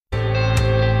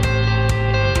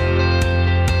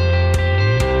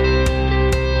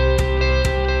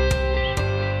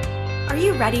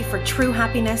ready for true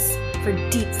happiness, for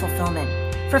deep fulfillment,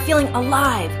 for feeling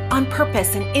alive, on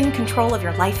purpose, and in control of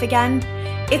your life again?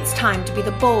 It's time to be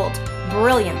the bold,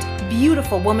 brilliant,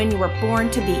 beautiful woman you were born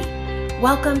to be.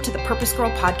 Welcome to the Purpose Girl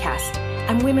Podcast.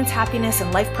 I'm women's happiness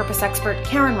and life purpose expert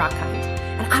Karen Rockkind,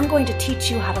 and I'm going to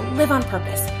teach you how to live on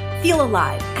purpose, feel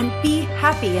alive, and be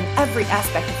happy in every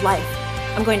aspect of life.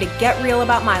 I'm going to get real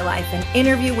about my life and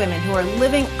interview women who are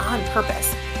living on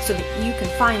purpose so that you can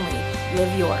finally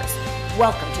live yours.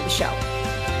 Welcome to the show.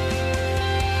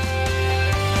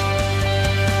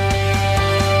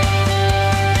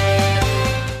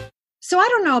 So I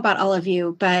don't know about all of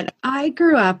you, but I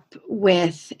grew up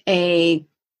with a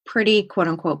pretty quote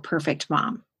unquote perfect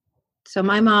mom. So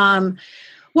my mom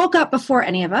woke up before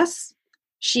any of us.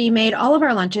 She made all of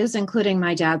our lunches, including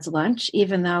my dad's lunch,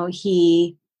 even though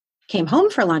he came home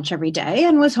for lunch every day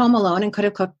and was home alone and could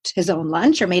have cooked his own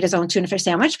lunch or made his own tuna fish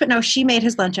sandwich. But no, she made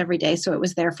his lunch every day, so it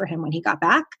was there for him when he got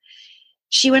back.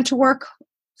 She went to work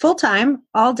full-time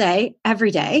all day, every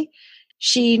day.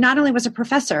 She not only was a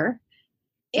professor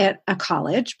at a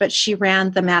college, but she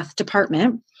ran the math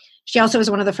department. She also was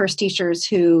one of the first teachers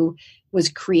who was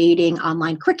creating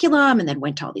online curriculum and then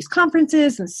went to all these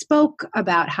conferences and spoke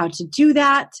about how to do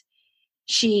that.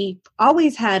 She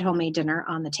always had homemade dinner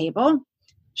on the table.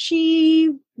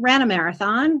 She ran a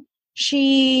marathon.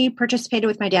 She participated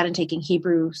with my dad in taking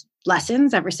Hebrew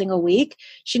lessons every single week.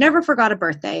 She never forgot a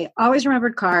birthday, always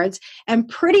remembered cards, and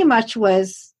pretty much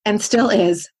was, and still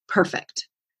is, perfect.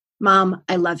 Mom,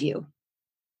 I love you.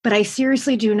 But I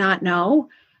seriously do not know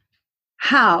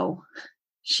how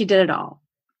she did it all.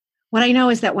 What I know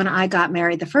is that when I got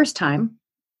married the first time,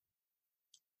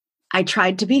 I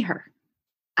tried to be her.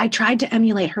 I tried to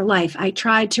emulate her life. I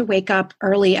tried to wake up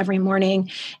early every morning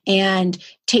and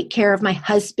take care of my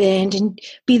husband and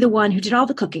be the one who did all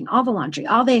the cooking, all the laundry,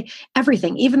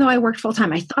 everything. Even though I worked full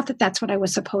time, I thought that that's what I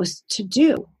was supposed to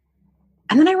do.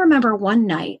 And then I remember one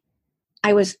night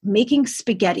I was making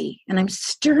spaghetti and I'm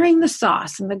stirring the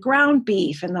sauce and the ground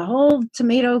beef and the whole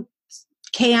tomato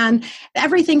can,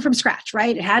 everything from scratch,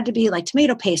 right? It had to be like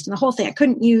tomato paste and the whole thing. I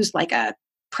couldn't use like a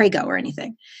Prego or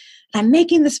anything. I'm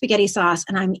making the spaghetti sauce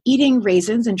and I'm eating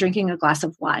raisins and drinking a glass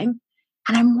of wine.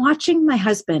 And I'm watching my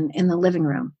husband in the living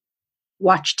room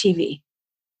watch TV.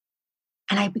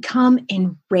 And I become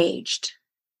enraged.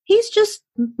 He's just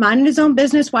minding his own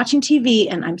business, watching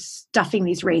TV, and I'm stuffing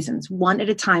these raisins one at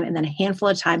a time and then a handful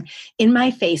at a time in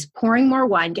my face, pouring more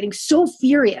wine, getting so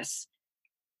furious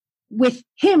with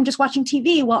him just watching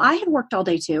TV. Well, I had worked all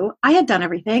day too. I had done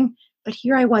everything, but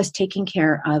here I was taking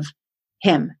care of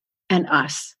him and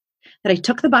us. That I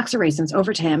took the box of raisins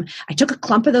over to him. I took a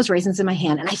clump of those raisins in my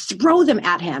hand and I throw them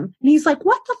at him. And he's like,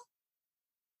 what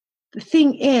the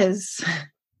thing is,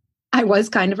 I was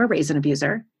kind of a raisin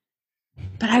abuser,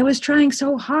 but I was trying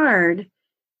so hard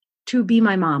to be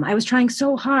my mom. I was trying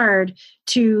so hard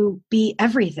to be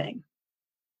everything.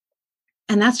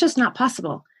 And that's just not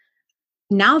possible.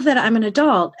 Now that I'm an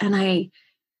adult and I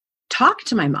talk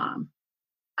to my mom,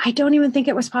 I don't even think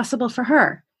it was possible for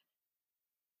her.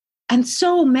 And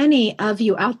so many of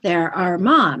you out there are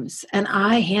moms, and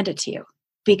I hand it to you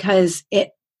because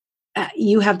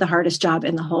you have the hardest job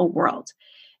in the whole world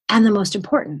and the most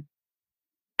important.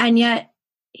 And yet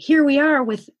here we are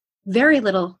with very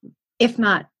little, if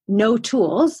not no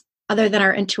tools, other than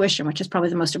our intuition, which is probably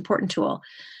the most important tool,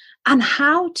 on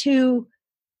how to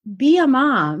be a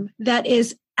mom that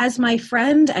is, as my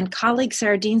friend and colleague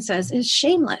Sara says, is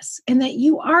shameless, in that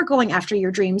you are going after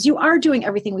your dreams. You are doing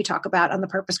everything we talk about on the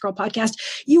Purpose Girl podcast.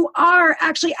 You are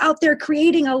actually out there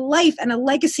creating a life and a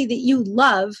legacy that you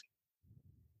love.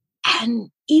 And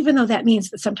even though that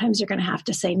means that sometimes you're going to have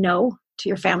to say no to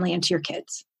your family and to your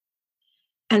kids.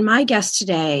 And my guest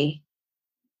today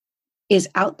is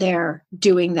out there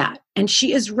doing that. And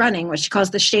she is running what she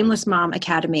calls the Shameless Mom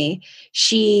Academy.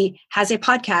 She has a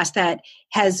podcast that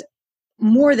has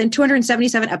more than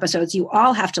 277 episodes. You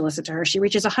all have to listen to her. She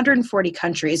reaches 140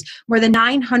 countries, more than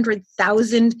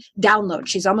 900,000 downloads.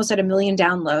 She's almost at 1 million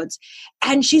downloads.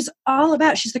 And she's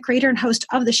the creator and host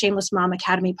of the Shameless Mom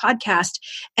Academy podcast,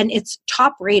 and it's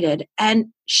top rated. And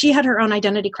she had her own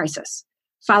identity crisis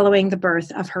following the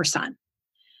birth of her son.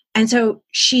 And so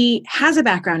she has a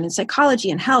background in psychology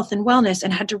and health and wellness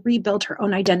and had to rebuild her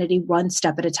own identity one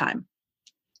step at a time.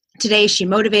 Today, she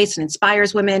motivates and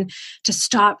inspires women to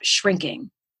stop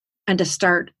shrinking and to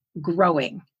start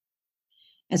growing.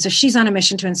 And so she's on a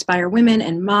mission to inspire women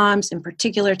and moms in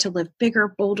particular to live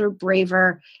bigger, bolder,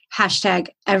 braver,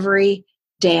 #every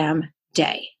damn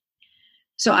day.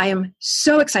 So I am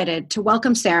so excited to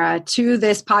welcome Sara to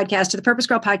this podcast, to the Purpose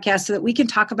Girl podcast, so that we can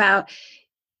talk about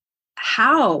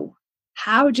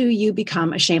how do you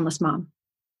become a shameless mom?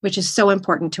 which is so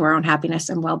important to our own happiness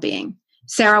and well-being.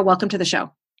 Sara, welcome to the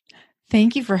show.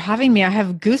 Thank you for having me. I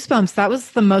have goosebumps. That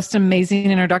was the most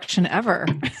amazing introduction ever.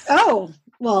 Oh,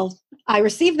 well, I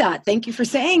received that. Thank you for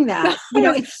saying that.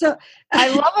 It's so. I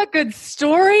love a good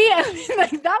story. I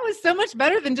mean, that was so much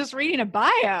better than just reading a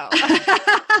bio.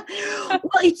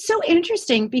 Well, it's so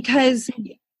interesting because,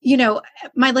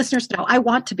 my listeners know I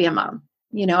want to be a mom.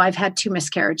 I've had 2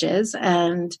 miscarriages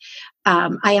and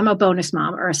I am a bonus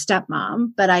mom or a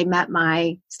stepmom, but I met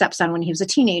my stepson when he was a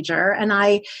teenager. And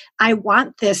I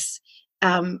want this,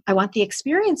 I want the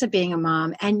experience of being a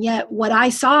mom. And yet what I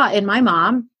saw in my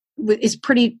mom is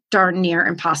pretty darn near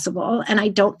impossible. And I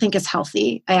don't think is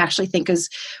healthy. I actually think is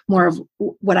more of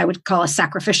what I would call a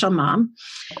sacrificial mom.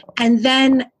 And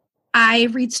then I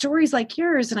read stories like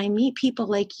yours and I meet people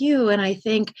like you. And I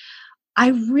think, I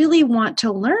really want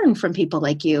to learn from people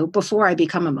like you before I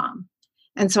become a mom.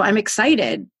 And so I'm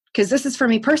excited because this is for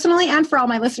me personally and for all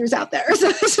my listeners out there. So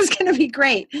this is going to be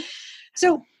great.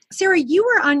 So Sara, you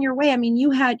were on your way. I mean,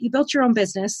 you built your own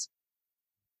business.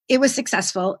 It was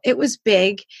successful. It was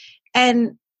big.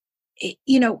 And,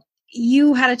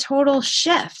 you had a total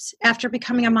shift after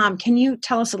becoming a mom. Can you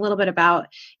tell us a little bit about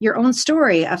your own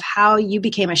story of how you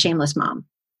became a shameless mom?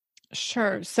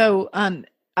 Sure. So,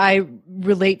 I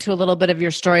relate to a little bit of your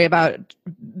story about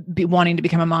wanting to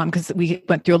become a mom because we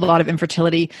went through a lot of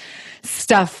infertility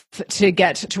stuff to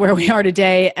get to where we are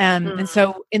today. And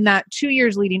so in that 2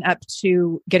 years leading up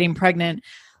to getting pregnant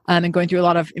and going through a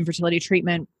lot of infertility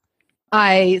treatment,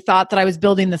 I thought that I was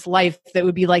building this life that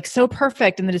would be like so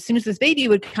perfect. And that as soon as this baby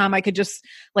would come, I could just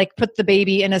like put the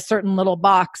baby in a certain little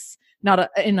box, not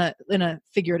in a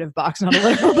figurative box, not a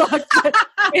literal box. But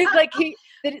it's like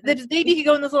that baby could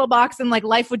go in this little box and like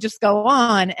life would just go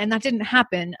on. And that didn't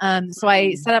happen. So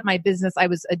I set up my business. I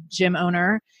was a gym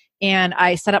owner and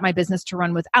I set up my business to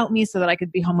run without me so that I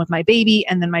could be home with my baby.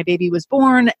 And then my baby was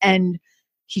born and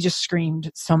he just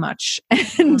screamed so much.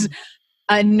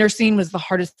 And nursing was the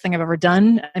hardest thing I've ever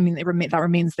done. I mean, that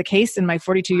remains the case in my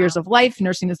 42 years of life.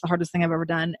 Nursing is the hardest thing I've ever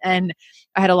done. And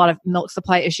I had a lot of milk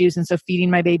supply issues. And so feeding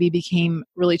my baby became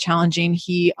really challenging.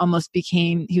 He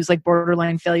was like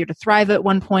borderline failure to thrive at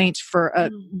one point for a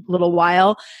little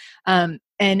while. And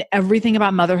everything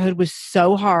about motherhood was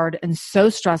so hard and so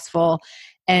stressful.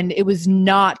 And it was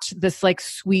not this like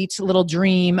sweet little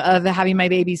dream of having my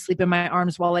baby sleep in my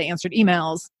arms while I answered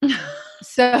emails.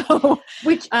 So,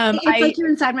 it's like you're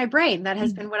inside my brain. That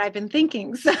has been what I've been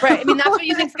thinking. So. Right. I mean, that's what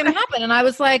you think is going to happen. And I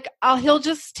was like, he'll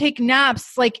just take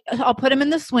naps. Like I'll put him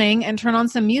in the swing and turn on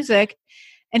some music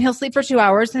and he'll sleep for 2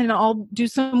 hours and I'll do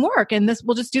some work. And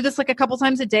we'll just do this like a couple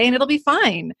times a day and it'll be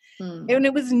fine. And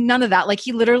it was none of that. Like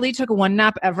he literally took 1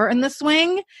 nap ever in the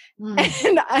swing and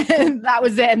that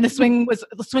was it. And the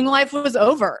swing life was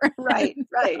over. Right.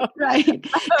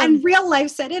 And real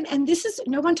life set in. And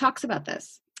no one talks about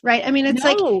this. Right. I mean, it's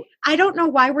like, I don't know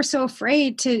why we're so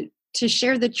afraid to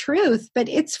share the truth, but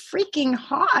it's freaking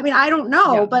hard. I mean, I don't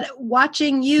know, but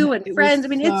watching you and friends, I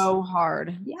mean, it's so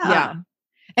hard. Yeah.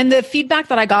 And the feedback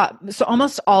that I got, so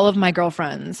almost all of my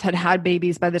girlfriends had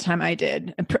babies by the time I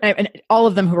did. And all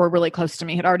of them who were really close to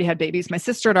me had already had babies. My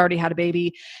sister had already had a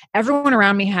baby. Everyone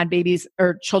around me had babies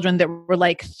or children that were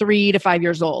like 3 to 5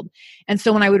 years old. And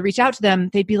so when I would reach out to them,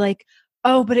 they'd be like,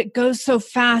 oh, but it goes so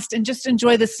fast and just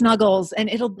enjoy the snuggles and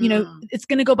it'll, it's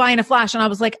going to go by in a flash. And I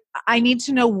was like, I need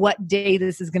to know what day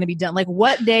this is going to be done. Like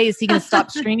what day is he going to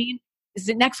stop screaming? Is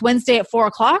it next Wednesday at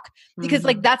 4:00? Because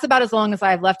like, that's about as long as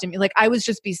I have left him. Like I was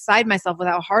just beside myself with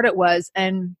how hard it was.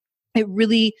 And it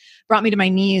really brought me to my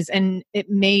knees and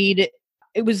it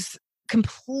was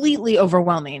completely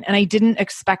overwhelming. And I didn't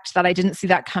expect that. I didn't see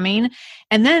that coming.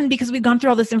 And then because we've gone through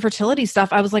all this infertility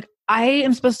stuff, I was like, I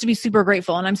am supposed to be super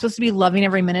grateful and I'm supposed to be loving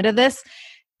every minute of this.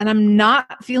 And I'm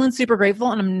not feeling super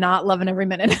grateful and I'm not loving every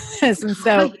minute of this. And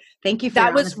so thank you for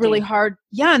that was really hard.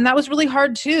 Yeah. And that was really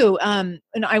hard too. And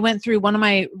I went through, one of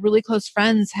my really close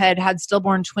friends had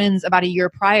stillborn twins about a year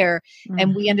prior.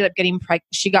 And we ended up getting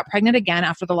she got pregnant again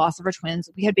after the loss of her twins.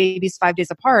 We had babies 5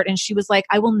 days apart. And she was like,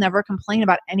 I will never complain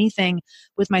about anything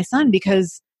with my son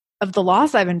because of the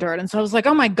loss I've endured. And so I was like,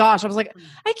 oh my gosh, I was like,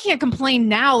 I can't complain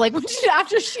now. Like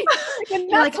after she,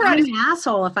 like I'm an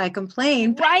asshole if I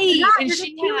complain. Right. And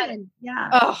she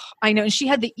oh, I know. And she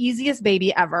had the easiest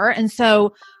baby ever. And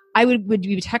so I would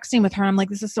be texting with her. And I'm like,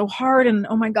 this is so hard. And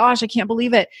oh my gosh, I can't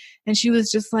believe it. And she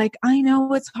was just like, I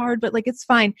know it's hard, but like, it's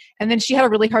fine. And then she had a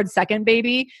really hard second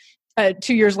baby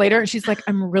 2 years later. And she's like,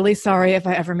 I'm really sorry if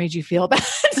I ever made you feel bad.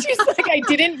 She's like, I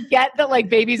didn't get that like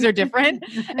babies are different.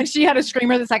 And she had a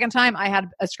screamer the second time. I had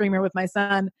a screamer with my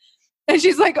son. And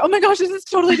she's like, oh my gosh, this is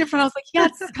totally different. I was like, yeah,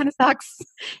 it kind of sucks.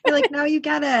 You're like, no, you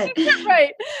get it.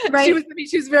 Right. Right.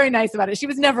 She was very nice about it. She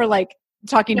was never like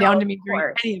talking down to me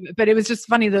during any of it, but it was just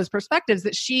funny, those perspectives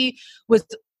that she was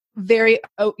very,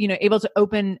 able to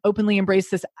openly embrace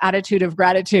this attitude of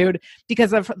gratitude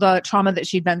because of the trauma that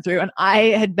she'd been through. And I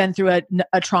had been through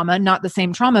a trauma, not the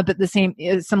same trauma, but the same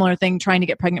similar thing, trying to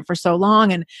get pregnant for so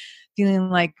long and feeling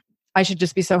like I should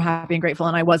just be so happy and grateful.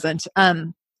 And I wasn't.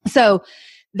 So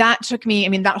that took me,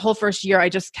 that whole first year, I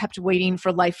just kept waiting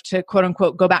for life to quote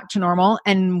unquote go back to normal.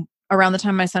 And around the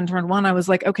time my son turned 1, I was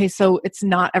like, okay, so it's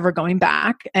not ever going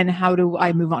back. And how do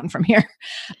I move on from here?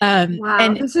 Wow.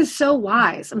 And this is so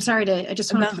wise. I'm sorry I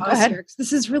just want to pause here, because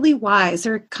this is really wise.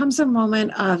 There comes a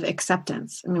moment of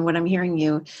acceptance. What I'm hearing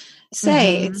you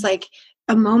say, it's like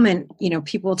a moment,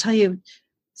 people will tell you,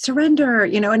 surrender,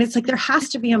 and it's like, there has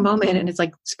to be a moment, and it's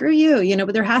like, screw you,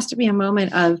 but there has to be a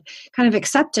moment of kind of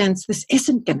acceptance. This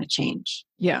isn't going to change.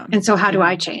 Yeah. And so how do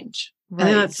I change? Right.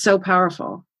 And that's so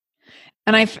powerful.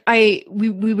 And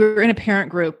we were in a parent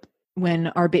group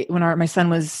when my son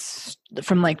was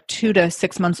from like 2 to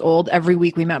 6 months old. Every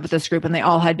week we met with this group, and they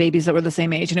all had babies that were the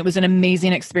same age. And it was an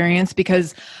amazing experience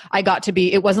because I got to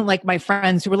be, it wasn't like my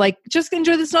friends who were like, just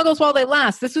enjoy the snuggles while they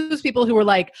last. This was people who were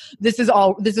like, this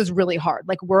is really hard.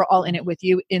 Like, we're all in it with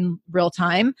you in real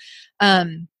time.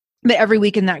 But every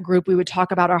week in that group, we would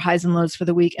talk about our highs and lows for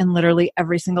the week. And literally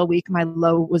every single week, my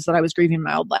low was that I was grieving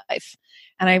my old life.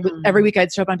 And every week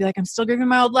I'd show up and I'd be like, I'm still grieving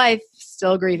my old life,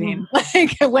 still grieving.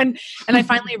 And I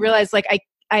finally realized, like,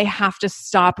 I have to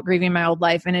stop grieving my old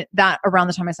life. And that around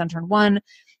the time my son turned 1,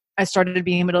 I started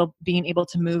being able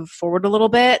to move forward a little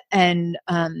bit, and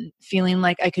feeling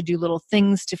like I could do little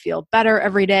things to feel better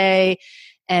every day.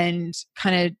 And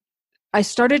I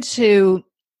started to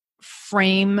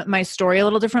frame my story a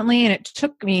little differently. And it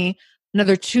took me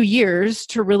another 2 years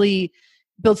to really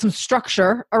build some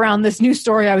structure around this new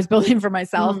story I was building for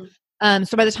myself.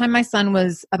 So by the time my son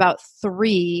was about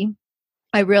 3,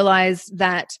 I realized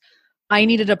that I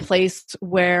needed a place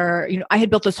where, I had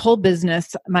built this whole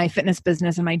business, my fitness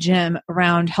business and my gym,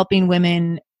 around helping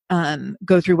women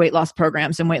go through weight loss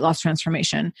programs and weight loss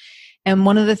transformation. And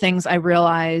one of the things I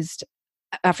realized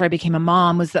after I became a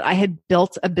mom was that I had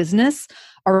built a business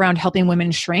around helping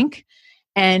women shrink.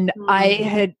 And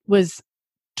I was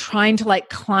trying to like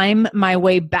climb my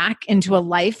way back into a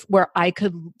life where I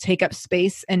could take up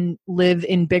space and live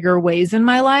in bigger ways in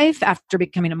my life after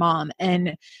becoming a mom.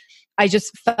 And I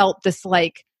just felt this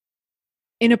like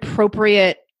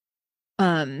inappropriate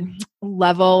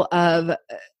level of,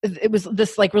 it was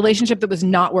this like relationship that was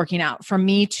not working out for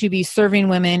me to be serving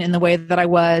women in the way that I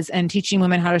was and teaching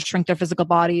women how to shrink their physical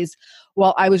bodies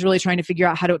while I was really trying to figure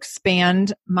out how to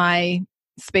expand my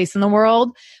space in the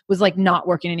world, was like not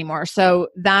working anymore. So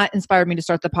that inspired me to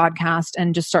start the podcast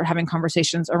and just start having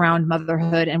conversations around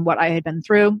motherhood and what I had been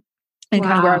through and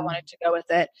kind of where I wanted to go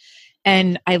with it.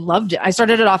 And I loved it. I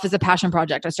started it off as a passion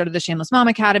project. I started the Shameless Mom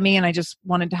Academy, and I just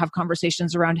wanted to have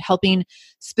conversations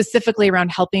specifically around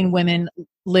helping women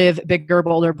live bigger,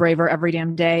 bolder, braver every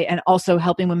damn day, and also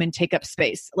helping women take up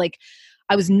space. Like,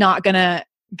 I was not going to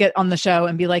get on the show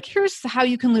and be like, here's how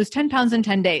you can lose 10 pounds in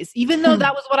 10 days, even though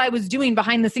that was what I was doing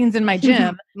behind the scenes in my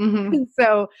gym. And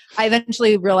so I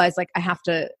eventually realized, like, I have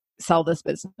to sell this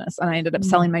business. And I ended up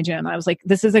selling my gym. I was like,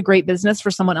 this is a great business for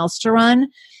someone else to run,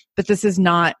 but this is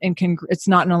not it's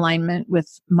not in alignment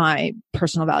with my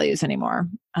personal values anymore.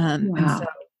 Wow.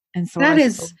 And so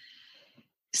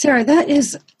Sarah, that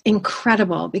is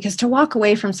incredible, because to walk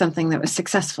away from something that was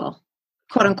successful,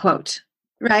 quote unquote,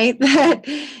 right? That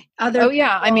other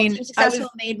successful,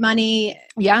 made money,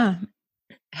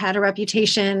 had a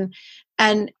reputation,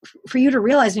 and for you to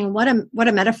realize, what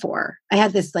a metaphor. I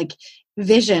had this like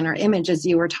vision or image as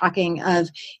you were talking of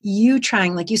you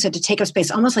trying, like you said, to take up space,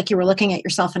 almost like you were looking at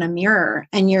yourself in a mirror,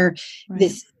 and you're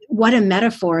what a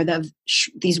metaphor of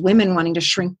these women wanting to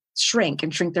shrink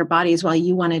their bodies while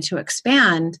you wanted to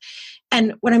expand.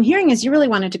 And what I'm hearing is you really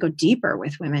wanted to go deeper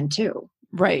with women too.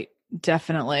 Right.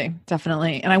 Definitely.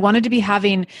 And I wanted to be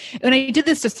and I did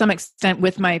this to some extent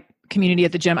with my community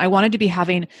at the gym. I wanted to be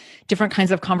having different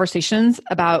kinds of conversations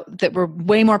that were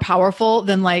way more powerful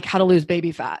than like how to lose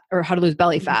baby fat or how to lose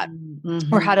belly fat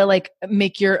or how to like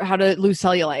how to lose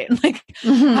cellulite, like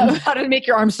how to make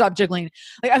your arms stop jiggling.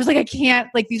 Like, I was like, I can't,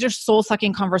 like, these are soul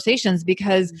sucking conversations,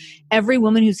 because every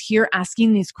woman who's here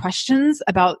asking these questions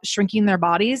about shrinking their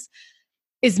bodies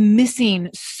is missing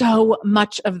so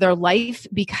much of their life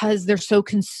because they're so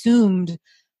consumed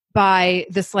by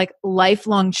this like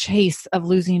lifelong chase of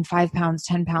losing 5 pounds,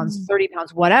 10 pounds, 30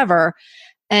 pounds, whatever.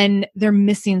 and they're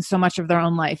missing so much of their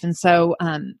own life. And so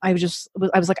I was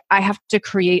like, I have to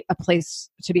create a place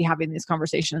to be having these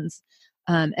conversations.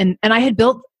 And I had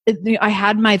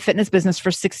my fitness business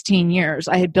for 16 years.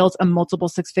 I had built a multiple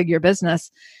 6-figure business.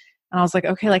 And I was like,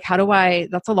 okay, like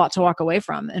that's a lot to walk away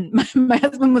from. And my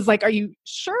husband was like, are you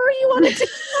sure you want to do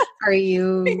that? Are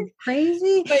you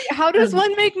crazy? Like, how does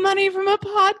one make money from a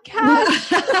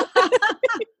podcast?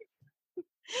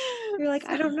 You're like,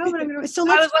 I don't know, but I'm going to. So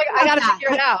I was like, I got to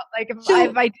figure it out. Like if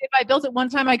I built it one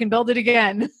time, I can build it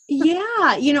again.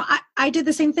 Yeah. I did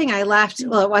the same thing. I left,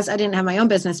 I didn't have my own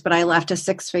business, but I left a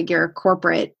 6-figure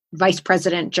corporate vice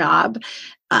president job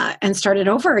and started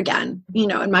over again,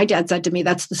 and my dad said to me,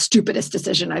 that's the stupidest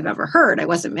decision I've ever heard. I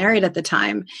wasn't married at the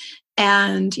time.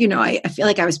 And, I feel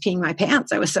like I was peeing my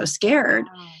pants. I was so scared.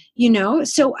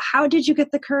 So how did you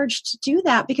get the courage to do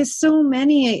that? Because so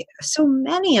many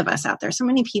of us out there, so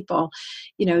many people,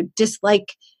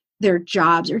 dislike their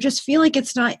jobs or just feel like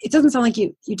it doesn't sound like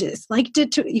you disliked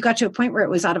it. You got to a point where it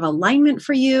was out of alignment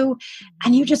for you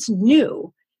and you just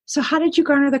knew. So how did you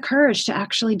garner the courage to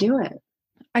actually do it?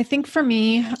 I think for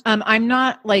me, I'm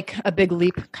not like a big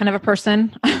leap kind of a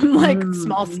person. I'm like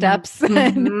small steps.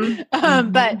 But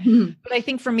I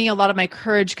think for me, a lot of my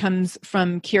courage comes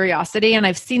from curiosity. And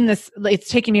I've seen this, it's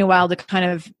taken me a while to kind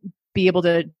of be able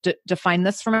to define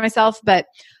this for myself, but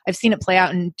I've seen it play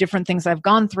out in different things I've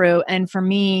gone through. And for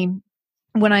me,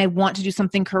 when I want to do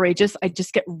something courageous, I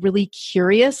just get really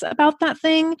curious about that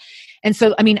thing. And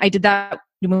so, I did that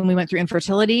when we went through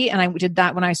infertility, and I did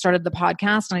that when I started the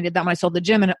podcast, and I did that when I sold the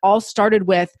gym. And it all started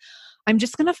with, I'm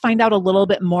just going to find out a little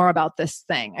bit more about this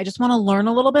thing. I just want to learn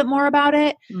a little bit more about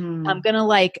it. I'm going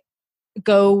to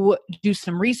go do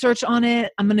some research on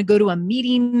it. I'm going to go to a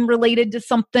meeting related to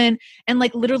something. And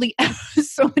literally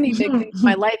so many big things in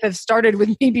my life have started with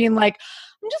me being like,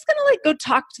 I'm just going to go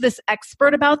talk to this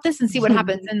expert about this and see what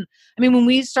happens. And when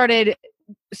we started,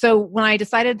 so when I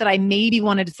decided that I maybe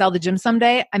wanted to sell the gym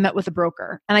someday, I met with a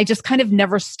broker, and I just kind of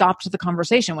never stopped the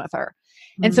conversation with her.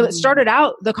 And so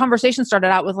the conversation started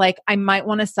out with I might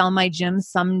want to sell my gym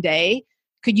someday.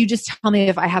 Could you just tell me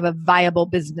if I have a viable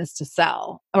business to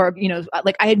sell? Or,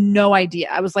 I had no idea.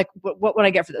 I was like, what would I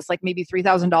get for this? Maybe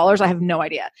 $3,000. I have no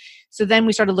idea. So then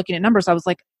we started looking at numbers. I was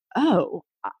like, oh,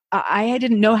 I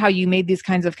didn't know how you made these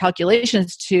kinds of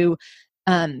calculations to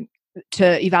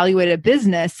evaluate a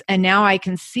business. And now I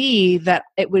can see that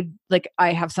it would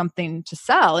I have something to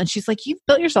sell. And she's like, you've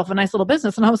built yourself a nice little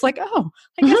business. And I was like, oh,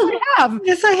 I guess I have.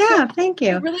 Yes, I have. Thank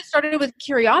you. It really started with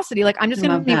curiosity. I'm just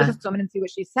going to meet with this woman and see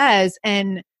what she says.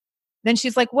 And then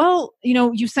she's like, well,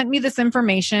 you sent me this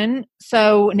information.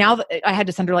 So now that I had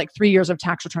to send her 3 years of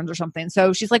tax returns or something.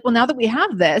 So she's like, well, now that we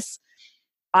have this,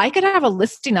 I could have a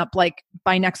listing up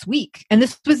by next week. And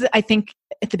this was, I think,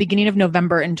 at the beginning of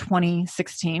November in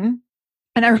 2016.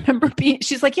 And I remember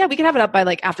she's like, yeah, we could have it up by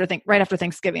right after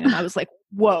Thanksgiving. And I was like,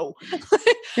 whoa.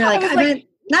 You're like,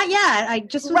 not yet. I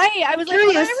just was I was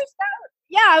curious.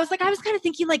 I was like, I was kind of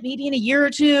thinking maybe in a year or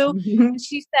two. And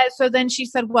she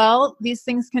said, well, these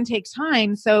things can take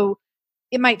time. So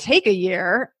it might take a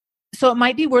year. So it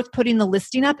might be worth putting the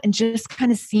listing up and just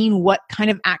kind of seeing what kind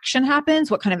of action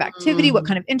happens, what kind of activity, what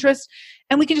kind of interest,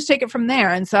 and we can just take it from there.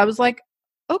 And so I was like,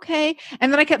 okay.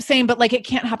 And then I kept saying, but it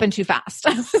can't happen too fast.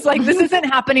 I was like, this isn't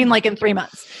happening in 3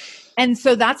 months. And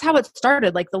so that's how it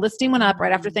started. The listing went up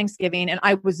right after Thanksgiving, and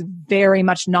I was very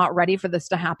much not ready for this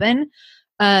to happen.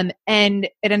 And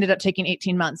it ended up taking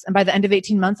 18 months. And by the end of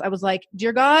 18 months, I was like,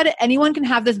 dear God, anyone can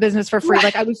have this business for free.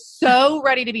 I was so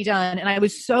ready to be done. And I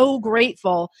was so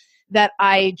grateful that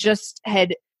I just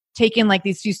had taken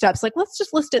these few steps, let's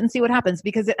just list it and see what happens,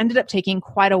 because it ended up taking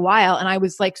quite a while. And I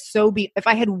was if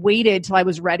I had waited till I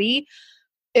was ready,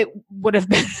 it would have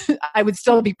been, I would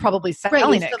still be probably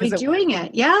selling it. Be doing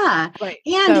it. Yeah. Right.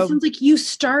 And it sounds like you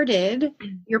started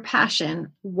your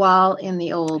passion while in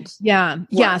the old. Yeah. Work.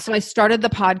 Yeah. So I started the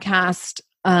podcast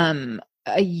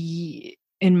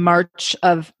in March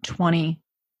of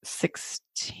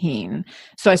 2016.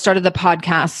 So I started the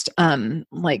podcast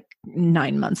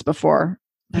 9 months before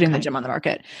putting the gym on the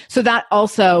market. So that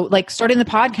also starting the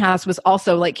podcast was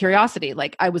also curiosity.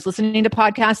 I was listening to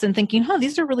podcasts and thinking,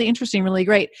 these are really interesting, really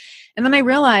great. And then I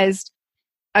realized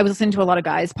I was listening to a lot of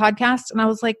guys' podcasts, and I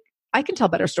was like, I can tell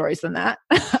better stories than that.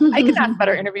 I can ask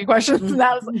better interview questions than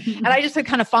that. And I just had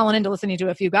kind of fallen into listening to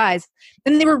a few guys,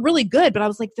 and they were really good, but I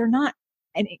was like, they're not,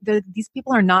 and these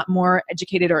people are not more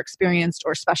educated or experienced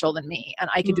or special than me. And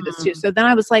I can do this too. So then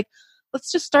I was like,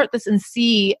 let's just start this and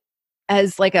see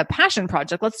as a passion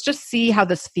project. Let's just see how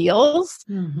this feels.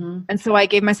 And so I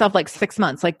gave myself 6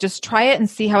 months, just try it and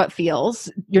see how it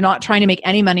feels. You're not trying to make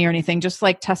any money or anything. Just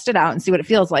test it out and see what it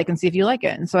feels like and see if you like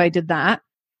it. And so I did that.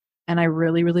 and I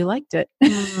really, really liked it.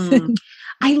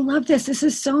 I love this. This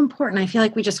is so important. I feel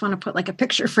like we just want to put like a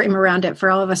picture frame around it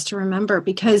for all of us to remember,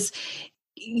 because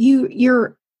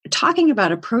you're talking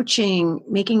about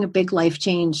making a big life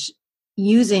change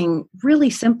using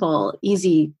really simple,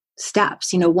 easy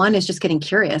steps. One is just getting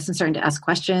curious and starting to ask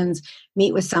questions,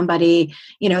 meet with somebody.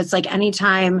 It's like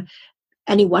anytime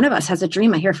any one of us has a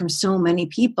dream. I hear from so many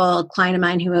people, a client of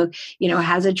mine who,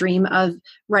 has a dream of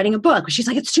writing a book. She's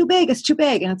like, it's too big.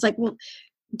 And it's like, well,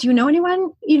 do you know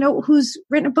anyone, who's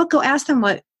written a book? Go ask them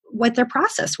what their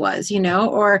process was,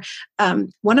 or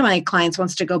one of my clients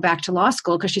wants to go back to law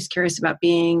school because she's curious about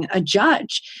being a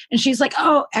judge. And she's like,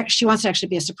 she wants to actually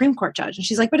be a Supreme Court judge. And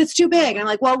she's like, but it's too big. And I'm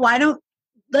like, well,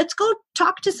 let's go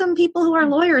talk to some people who are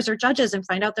lawyers or judges and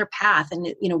find out their path.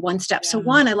 And, one step. So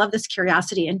one, I love this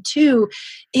curiosity. And two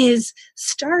is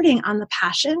starting on the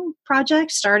passion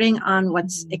project, starting on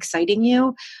what's exciting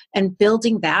you and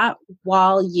building that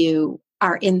while you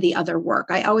are in the other work.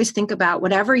 I always think about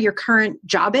whatever your current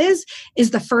job is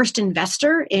the first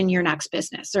investor in your next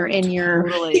business or in your,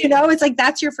 it's like,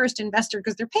 that's your first investor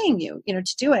because they're paying you,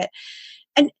 to do it.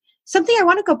 And something I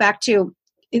want to go back to,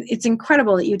 it's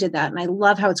incredible that you did that. And I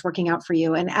love how it's working out for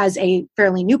you. And as a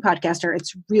fairly new podcaster,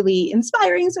 it's really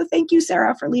inspiring. So thank you,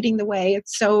 Sara, for leading the way.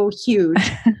 It's so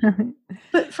huge.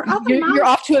 But for all the moms, you're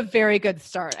off to a very good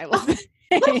start. I will say.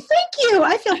 Well, thank you.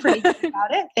 I feel pretty good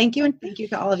about it. Thank you. And thank you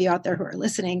to all of you out there who are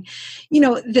listening.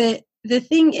 The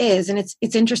thing is, and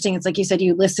it's interesting. It's like you said,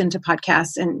 you listened to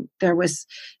podcasts and there was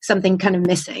something kind of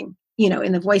missing,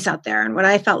 in the voice out there. And what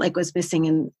I felt like was missing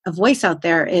in a voice out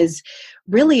there is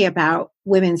really about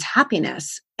women's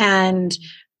happiness and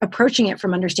approaching it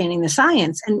from understanding the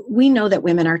science. And we know that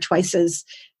women are twice as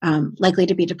likely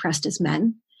to be depressed as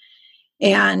men.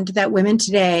 And that women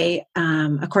today,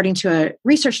 according to a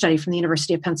research study from the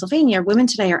University of Pennsylvania, women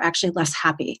today are actually less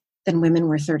happy than women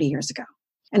were 30 years ago.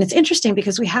 And it's interesting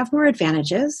because we have more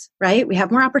advantages, right? We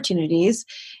have more opportunities,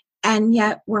 and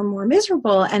yet we're more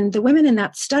miserable. And the women in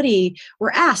that study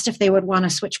were asked if they would want to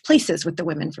switch places with the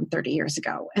women from 30 years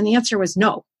ago. And the answer was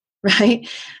no, right?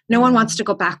 No one wants to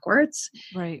go backwards.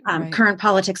 Right. Current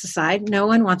politics aside, no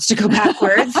one wants to go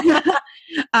backwards.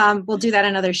 We'll do that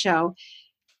another show.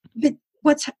 But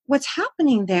what's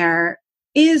happening there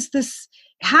is this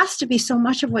has to be so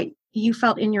much of what you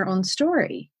felt in your own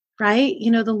story, right?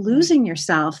 The losing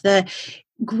yourself, the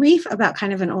grief about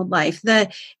kind of an old life, the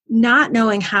not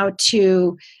knowing how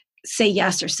to say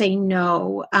yes or say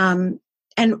no. And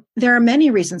there are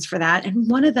many reasons for that. And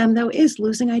one of them, though, is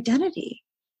losing identity.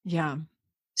 Yeah.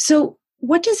 So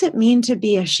what does it mean to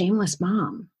be a shameless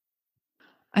mom?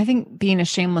 I think being a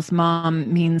shameless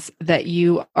mom means that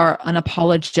you are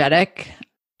unapologetic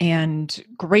and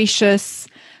gracious,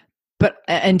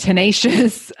 and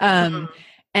tenacious,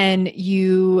 and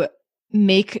you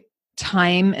make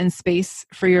time and space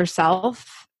for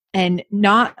yourself, and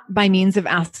not by means of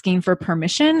asking for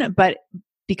permission, but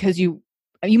because you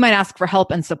might ask for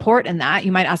help and support in that.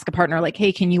 You might ask a partner like,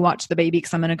 hey, can you watch the baby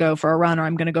because I'm going to go for a run or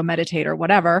I'm going to go meditate or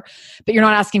whatever, but you're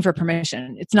not asking for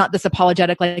permission. It's not this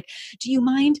apologetic, like, do you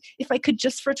mind if I could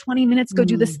just for 20 minutes go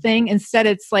do this thing? Instead,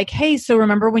 it's like, hey, so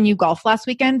remember when you golfed last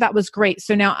weekend? That was great.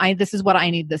 So now this is what I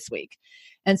need this week.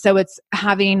 And so it's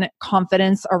having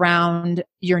confidence around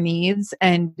your needs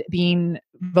and being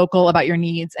vocal about your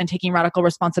needs and taking radical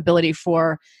responsibility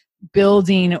for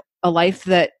building a life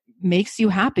that makes you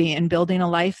happy and building a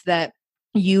life that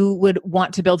you would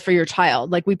want to build for your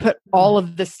child. Like, we put all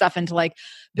of this stuff into like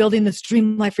building this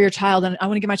dream life for your child. And I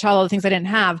want to give my child all the things I didn't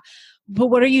have. But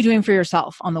what are you doing for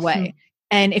yourself on the way?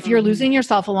 And if you're losing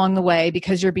yourself along the way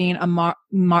because you're being a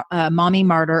mommy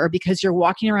martyr, or because you're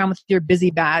walking around with your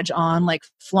busy badge on, like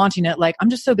flaunting it, like, I'm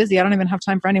just so busy, I don't even have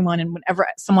time for anyone. And whenever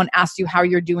someone asks you how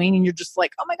you're doing and you're just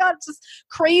like, oh my God, it's just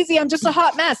crazy, I'm just a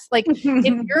hot mess. Like, if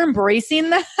you're embracing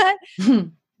that,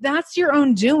 that's your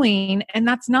own doing. And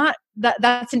that's not,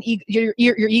 that's an ego.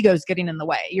 Your ego's getting in the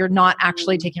way. You're not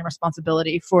actually taking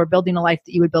responsibility for building a life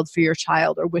that you would build for your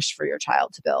child or wish for your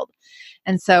child to build.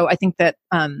 And so I think that,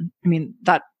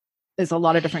 that is a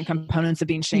lot of different components of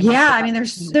being shameless. Yeah.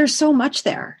 There's so much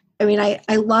there.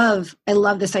 I love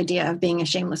this idea of being a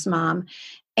shameless mom,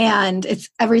 and it's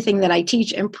everything that I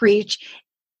teach and preach.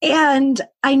 And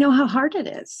I know how hard it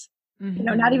is.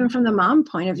 Not even from the mom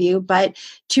point of view, but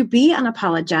to be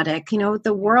unapologetic,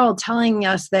 the world telling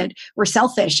us that we're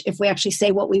selfish if we actually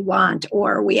say what we want,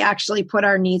 or we actually put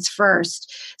our needs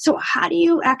first. So how do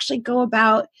you actually go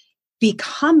about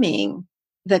becoming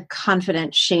the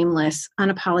confident, shameless,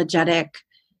 unapologetic,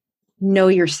 know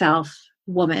yourself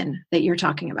woman that you're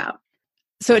talking about?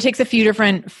 So it takes a few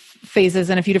different phases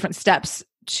and a few different steps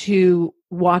to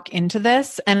walk into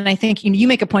this. And I think you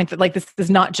make a point that like, this is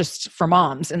not just for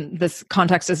moms, and this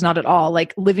context is not at all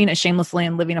like living a shamelessly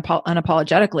and living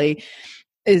unapologetically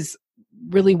is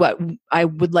really what I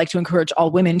would like to encourage all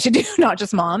women to do, not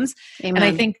just moms. Amen.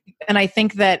 And I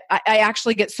think that I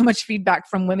actually get so much feedback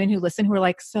from women who listen, who are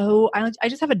like, so I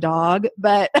just have a dog,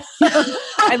 but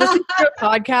I listen to your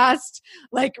podcast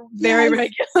like very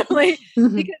regularly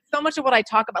because so much of what I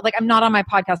talk about, like I'm not on my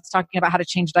podcast talking about how to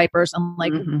change diapers and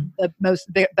like the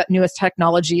newest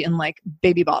technology and like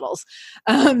baby bottles.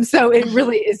 So it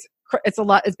really is,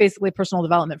 it's basically personal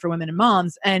development for women and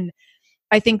moms. And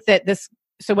I think that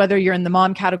so whether you're in the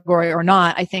mom category or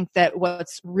not, I think that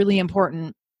what's really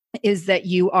important is that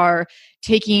you are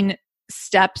taking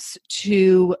steps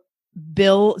to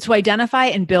identify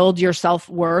and build your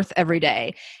self-worth every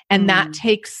day. And that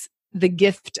takes the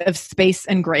gift of space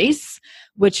and grace,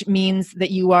 which means that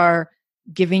you are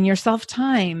giving yourself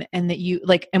time, and that you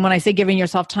like, and when I say giving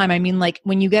yourself time, I mean like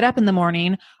when you get up in the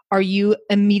morning, are you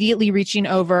immediately reaching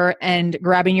over and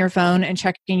grabbing your phone and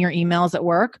checking your emails at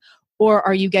work? Or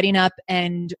are you getting up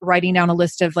and writing down a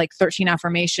list of like 13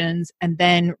 affirmations and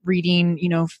then reading,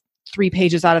 3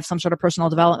 pages out of some sort of personal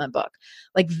development book?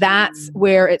 Like that's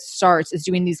where it starts, is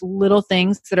doing these little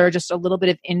things that are just a little bit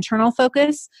of internal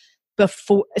focus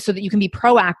before, so that you can be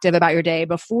proactive about your day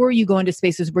before you go into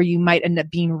spaces where you might end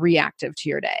up being reactive to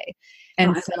your day.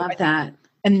 And I love that.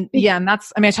 And yeah, and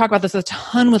that's, I talk about this a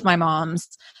ton with my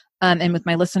moms. And with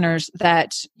my listeners,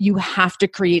 that you have to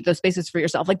create those spaces for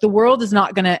yourself. Like the world is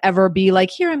not going to ever be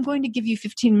like, here, I'm going to give you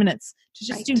 15 minutes to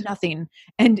just do nothing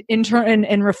and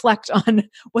and reflect on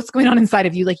what's going on inside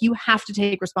of you. Like you have to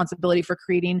take responsibility for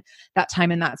creating that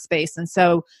time in that space. And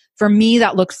so for me,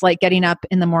 that looks like getting up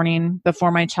in the morning before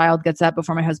my child gets up,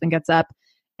 before my husband gets up,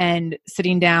 and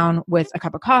sitting down with a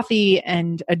cup of coffee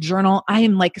and a journal. I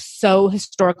am like so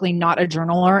historically not a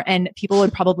journaler, and people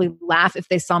would probably laugh if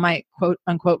they saw my quote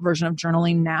unquote version of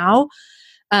journaling now.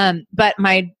 But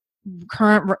my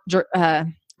current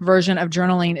version of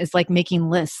journaling is like making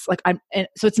lists. Like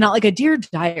so it's not like a dear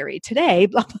diary today,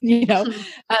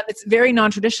 it's very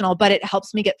non-traditional, but it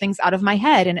helps me get things out of my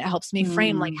head, and it helps me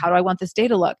frame like, how do I want this day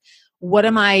to look? What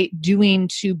am I doing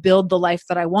to build the life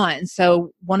that I want? And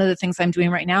so one of the things I'm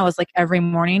doing right now is like every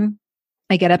morning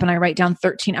I get up and I write down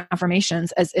 13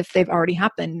 affirmations as if they've already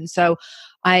happened. And so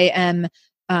I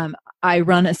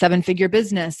run a 7-figure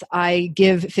business. I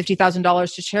give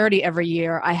 $50,000 to charity every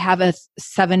year. I have a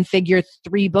 7-figure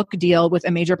 3-book deal with a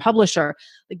major publisher.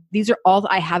 Like these are all,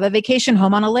 I have a vacation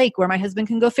home on a lake where my husband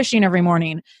can go fishing every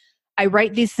morning. I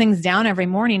write these things down every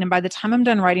morning. And by the time I'm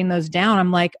done writing those down, I'm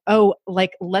like, oh,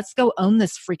 like, let's go own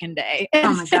this freaking day.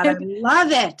 Oh my God, I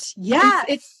love it. Yeah.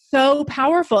 It's so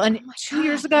powerful. And 2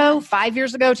 years ago, 5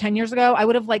 years ago, 10 years ago, I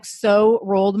would have like so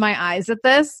rolled my eyes at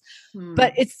this,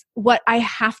 but it's what I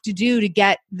have to do to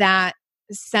get that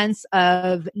sense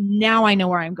of now I know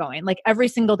where I'm going, like every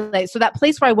single day. So that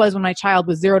place where I was when my child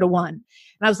was 0 to 1, and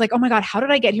I was like, oh my God, how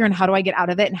did I get here? And how do I get out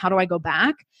of it? And how do I go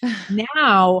back?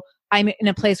 Now I'm in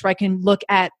a place where I can look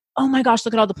at, oh my gosh,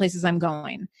 look at all the places I'm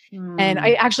going. And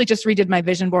I actually just redid my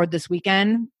vision board this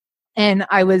weekend. And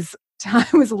I was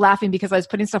laughing because I was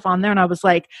putting stuff on there and I was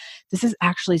like, this is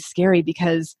actually scary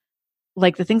because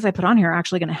like the things I put on here are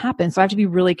actually going to happen. So I have to be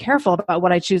really careful about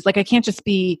what I choose. Like I can't just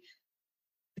be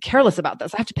careless about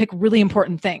this. I have to pick really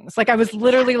important things. Like I was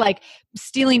literally like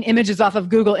stealing images off of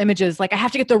Google Images. Like I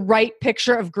have to get the right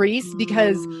picture of Greece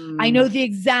because I know the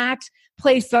exact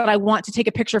place that I want to take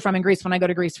a picture from in Greece when I go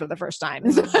to Greece for the first time.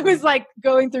 And so I was like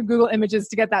going through Google Images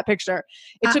to get that picture.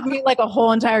 It took me like a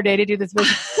whole entire day to do this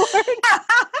vision board.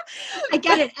 I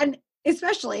get it. And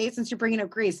especially since you're bringing up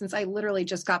Greece, since I literally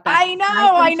just got back. I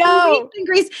know. In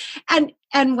Greece.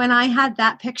 And when I had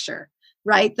that picture,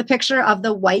 right? The picture of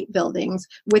the white buildings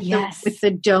with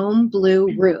the dome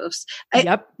blue roofs.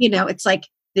 It's like,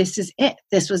 this is it.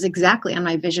 This was exactly on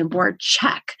my vision board.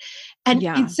 Check. And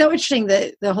it's so interesting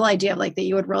that the whole idea of like that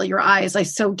you would roll your eyes, I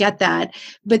so get that,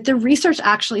 but the research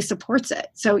actually supports it.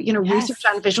 So, research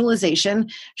on visualization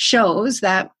shows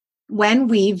that when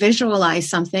we visualize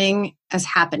something as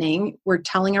happening, we're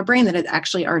telling our brain that it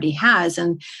actually already has.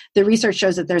 And the research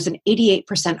shows that there's an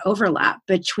 88% overlap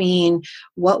between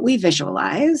what we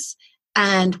visualize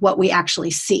and what we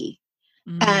actually see.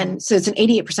 And so it's an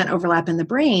 88% overlap in the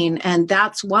brain. And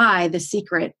that's why The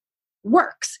Secret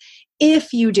works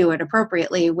if you do it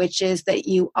appropriately, which is that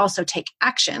you also take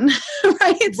action,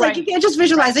 right? It's like you can't just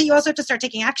visualize it. You also have to start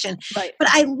taking action. Right. But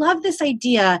I love this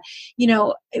idea.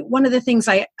 One of the things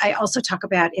I also talk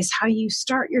about is how you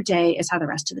start your day is how the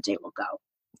rest of the day will go.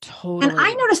 Totally. And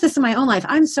I noticed this in my own life.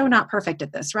 I'm so not perfect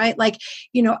at this, right? Like,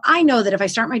 I know that if I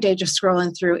start my day just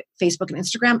scrolling through Facebook and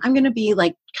Instagram, I'm going to be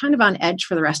like kind of on edge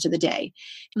for the rest of the day.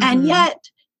 Mm-hmm. And yet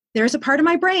there's a part of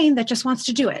my brain that just wants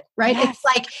to do it, right? Yes.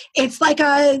 It's like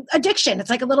a addiction. It's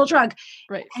like a little drug.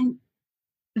 Right. And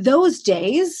those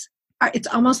days it's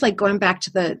almost like going back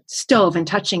to the stove and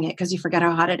touching it because you forget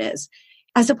how hot it is,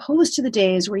 as opposed to the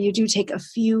days where you do take a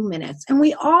few minutes. And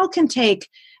we all can take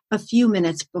a few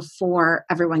minutes before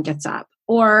everyone gets up,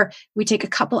 or we take a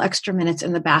couple extra minutes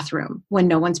in the bathroom when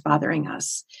no one's bothering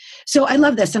us. So I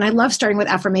love this. And I love starting with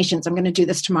affirmations. I'm going to do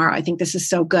this tomorrow. I think this is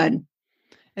so good.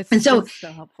 It's so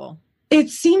helpful. It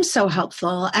seems so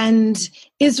helpful and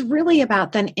is really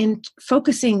about then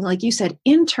focusing, like you said,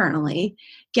 internally,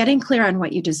 getting clear on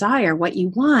what you desire, what you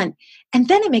want. And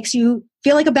then it makes you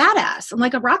feel like a badass and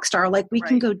like a rock star, like we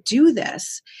can go do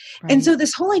this. Right. And so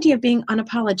this whole idea of being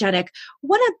unapologetic,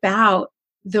 what about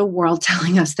the world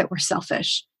telling us that we're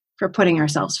selfish for putting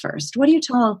ourselves first? What do you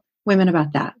tell women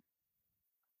about that?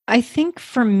 I think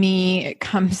for me, it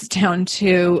comes down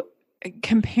to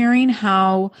comparing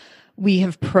how we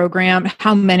have programmed,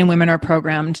 how men and women are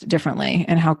programmed differently,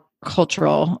 and how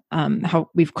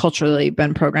we've culturally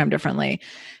been programmed differently,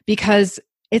 because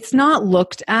it's not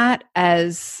looked at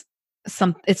as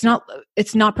it's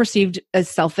not perceived as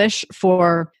selfish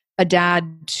for a dad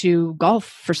to golf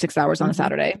for 6 hours on a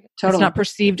Saturday. Totally. It's not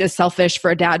perceived as selfish for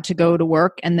a dad to go to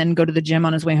work and then go to the gym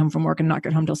on his way home from work and not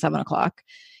get home till 7:00.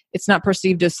 It's not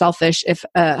perceived as selfish if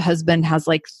a husband has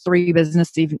like three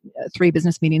business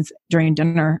meetings during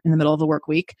dinner in the middle of the work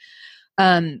week.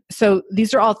 So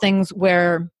these are all things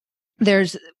where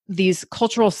there's these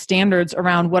cultural standards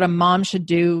around what a mom should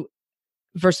do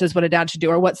versus what a dad should do,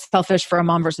 or what's selfish for a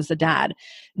mom versus a dad.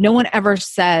 No one ever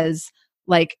says,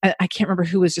 like, I can't remember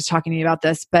who was just talking to me about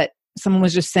this, but someone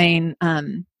was just saying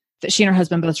that she and her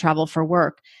husband both travel for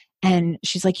work. And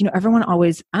she's like, everyone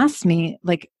always asks me,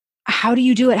 like, how do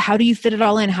you do it? How do you fit it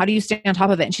all in? How do you stay on top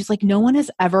of it? And she's like, no one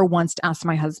has ever once asked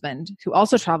my husband, who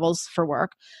also travels for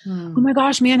work, oh my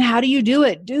gosh, man, how do you do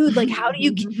it? Dude, like, how do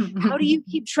you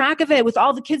keep track of it with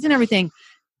all the kids and everything?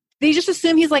 They just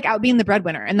assume he's like out being the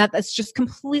breadwinner, and that's just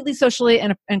completely socially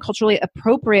and culturally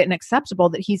appropriate and acceptable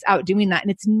that he's out doing that.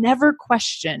 And it's never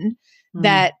questioned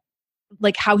that,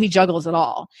 like, how he juggles it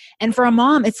all. And for a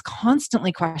mom, it's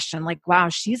constantly questioned, like, wow,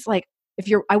 she's like,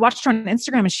 I watched her on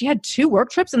Instagram and she had 2 work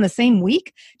trips in the same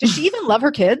week. Does she even love her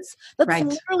kids? That's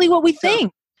literally what we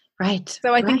think. Right.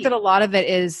 So I think that a lot of it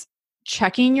is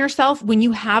checking yourself when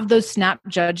you have those snap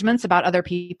judgments about other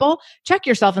people. Check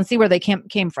yourself and see where they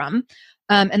came from.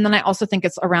 And then I also think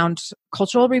it's around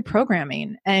cultural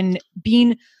reprogramming and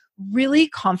being really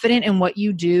confident in what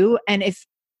you do.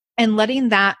 And letting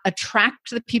that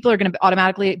attract the people who are going to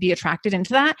automatically be attracted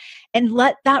into that, and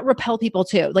let that repel people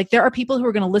too. Like, there are people who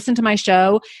are going to listen to my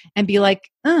show and be like,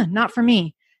 not for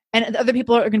me. And other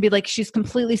people are going to be like, she's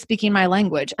completely speaking my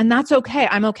language. And that's okay.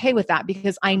 I'm okay with that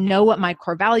because I know what my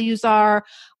core values are.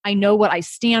 I know what I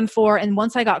stand for. And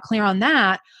once I got clear on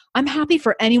that, I'm happy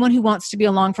for anyone who wants to be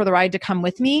along for the ride to come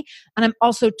with me. And I'm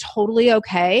also totally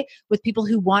okay with people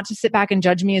who want to sit back and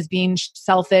judge me as being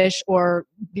selfish or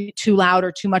be too loud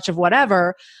or too much of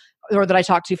whatever, or that I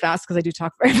talk too fast, because I do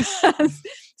talk very fast.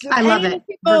 So I love it.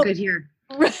 We're good here.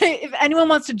 Right. If anyone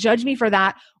wants to judge me for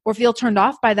that or feel turned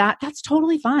off by that, that's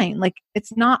totally fine. Like, I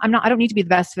don't need to be the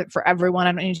best fit for everyone.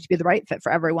 I don't need to be the right fit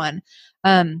for everyone.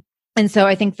 And so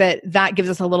I think that gives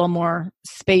us a little more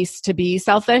space to be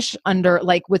selfish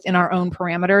within our own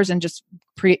parameters, and just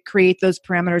create those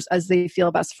parameters as they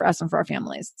feel best for us and for our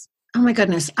families. Oh my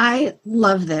goodness. I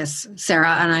love this,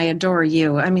 Sara, and I adore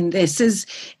you. I mean,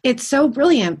 it's so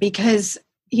brilliant because,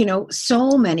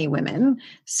 so many women,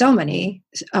 so many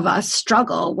of us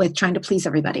struggle with trying to please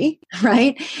everybody,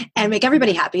 right? And make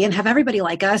everybody happy and have everybody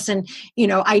like us. And,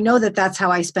 I know that that's how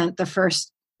I spent the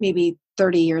first maybe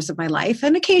 30 years of my life.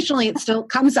 And occasionally it still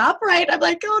comes up, right? I'm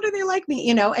like, oh, do they like me?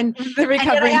 And the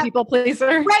recovering people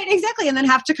pleaser. Right, exactly. And then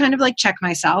have to kind of like check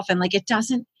myself. And like, it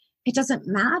doesn't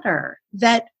matter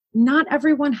that not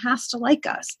everyone has to like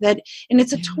us, and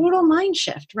it's a total mind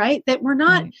shift, right? That we're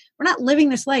not living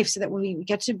this life so that when we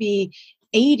get to be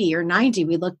 80 or 90,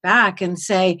 we look back and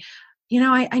say,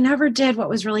 I never did what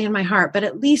was really in my heart, but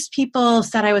at least people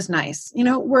said I was nice.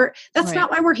 That's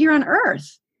not why we're here on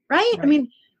earth, right? I mean,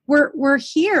 we're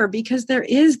here because there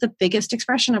is the biggest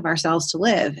expression of ourselves to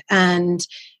live, and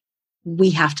we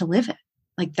have to live it.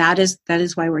 Like, that is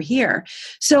why we're here.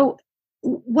 So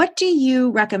what do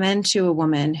you recommend to a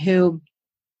woman who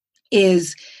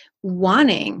is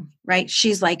wanting, right?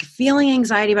 She's like feeling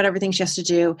anxiety about everything she has to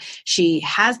do. She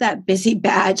has that busy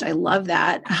badge. I love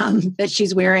that, that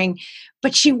she's wearing,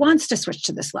 but she wants to switch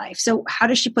to this life. So how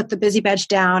does she put the busy badge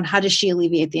down? How does she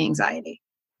alleviate the anxiety?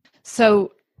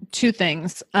 So two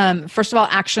things. First of all,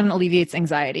 action alleviates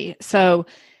anxiety. So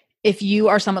if you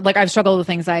are someone like I've struggled with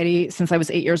anxiety since I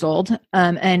was 8 years old,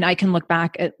 and I can look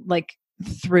back at like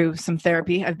through some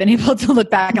therapy, I've been able to look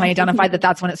back and I identified that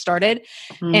that's when it started.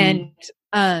 And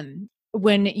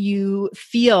when you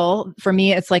feel, for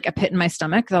me, it's like a pit in my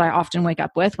stomach that I often wake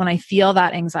up with. When I feel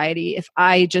that anxiety, if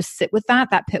I just sit with that,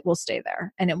 that pit will stay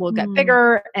there and it will get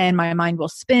bigger and my mind will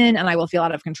spin and I will feel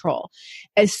out of control.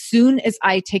 As soon as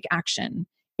I take action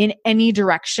in any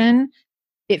direction,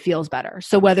 it feels better.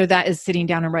 So whether that is sitting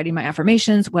down and writing my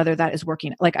affirmations, whether that is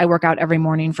working, like I work out every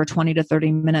morning for 20 to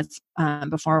 30 minutes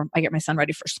before I get my son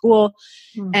ready for school.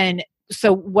 And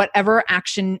so whatever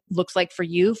action looks like for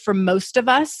you, for most of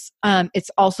us, it's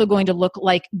also going to look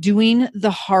like doing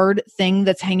the hard thing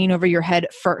that's hanging over your head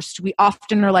first. We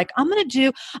often are like, I'm going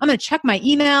to check my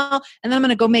email and then I'm going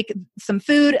to go make some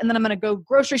food and then I'm going to go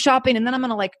grocery shopping and then I'm going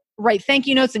to like write thank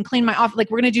you notes and clean my office.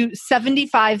 Like we're going to do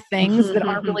 75 things that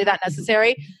aren't really that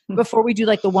necessary before we do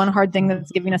like the one hard thing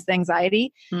that's giving us the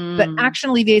anxiety. But action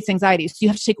alleviates anxiety. So you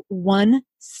have to take one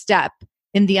step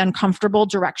in the uncomfortable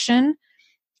direction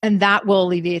and that will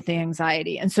alleviate the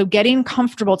anxiety. And so getting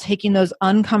comfortable taking those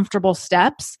uncomfortable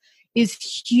steps is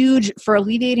huge for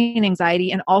alleviating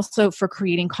anxiety and also for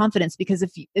creating confidence. Because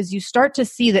as you start to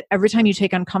see that every time you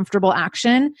take uncomfortable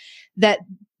action, that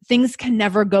things can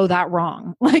never go that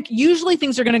wrong. Like usually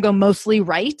things are going to go mostly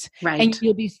right. And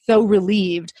you'll be so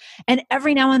relieved. And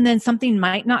every now and then something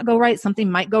might not go right,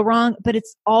 something might go wrong, but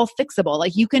it's all fixable.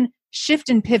 Like you can shift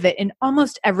and pivot in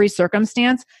almost every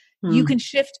circumstance. You can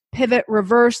shift, pivot,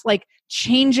 reverse, like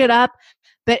change it up.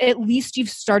 But at least you've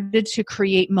started to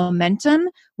create momentum,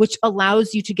 which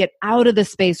allows you to get out of the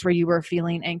space where you were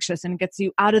feeling anxious and gets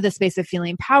you out of the space of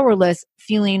feeling powerless,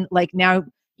 feeling like now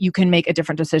you can make a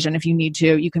different decision if you need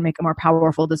to. You can make a more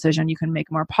powerful decision. You can make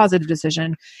a more positive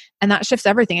decision. And that shifts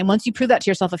everything. And once you prove that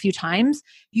to yourself a few times,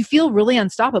 you feel really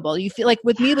unstoppable. You feel like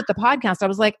with me, with the podcast, I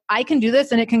was like, I can do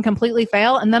this and it can completely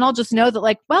fail. And then I'll just know that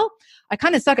like, well, I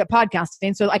kind of suck at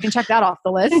podcasting, so I can check that off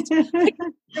the list. Like,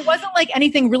 there wasn't like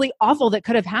anything really awful that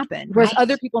could have happened. Whereas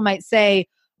other people might say,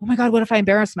 oh my God, what if I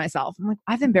embarrass myself? I'm like,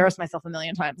 I've embarrassed myself a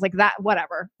million times. Like that,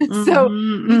 whatever. So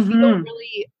you feel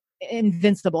really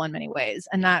invincible in many ways.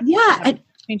 And that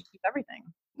changes everything.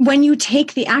 When you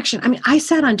take the action, I mean, I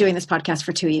sat on doing this podcast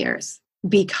for 2 years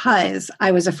because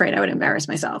I was afraid I would embarrass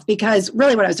myself, because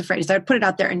really what I was afraid is I would put it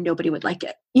out there and nobody would like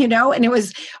it, you know? And it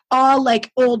was all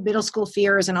like old middle school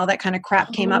fears and all that kind of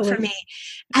crap came up for me.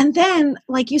 And then,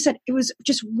 like you said, it was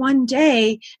just one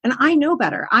day and I know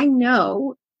better. I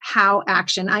know how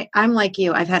action, I'm like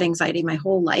you, I've had anxiety my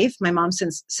whole life. My mom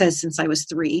says since I was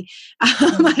 3.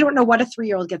 I don't know what a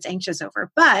 3-year-old gets anxious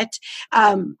over, but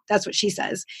that's what she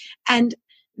says. And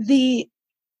the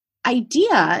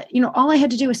idea, you know, all I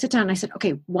had to do was sit down and I said,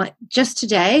 okay, just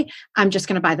today, I'm just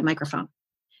going to buy the microphone.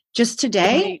 Just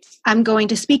today, I'm going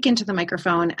to speak into the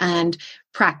microphone and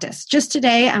practice. Just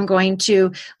today, I'm going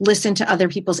to listen to other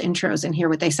people's intros and hear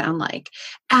what they sound like.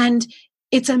 And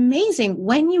it's amazing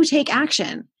when you take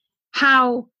action,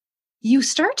 how you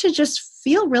start to just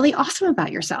feel really awesome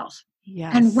about yourself.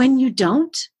 Yes. And when you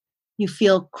don't, you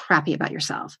feel crappy about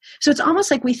yourself. So it's almost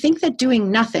like we think that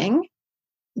doing nothing,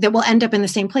 that we'll end up in the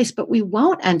same place, but we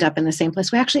won't end up in the same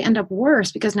place. We actually end up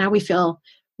worse because now we feel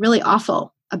really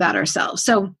awful about ourselves.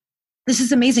 So this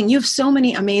is amazing. You have so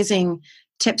many amazing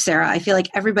tips, Sara. I feel like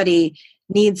everybody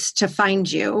needs to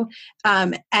find you.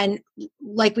 And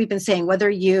like we've been saying, whether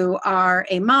you are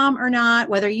a mom or not,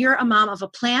 whether you're a mom of a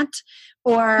plant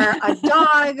or a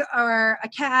dog or a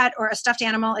cat or a stuffed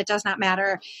animal, it does not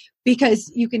matter, because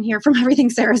you can hear from everything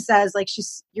Sara says, like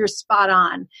you're spot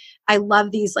on. I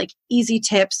love these like easy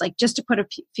tips, like just to put a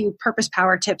few purpose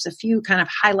power tips, a few kind of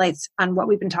highlights on what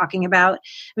we've been talking about. I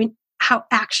mean, how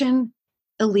action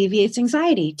alleviates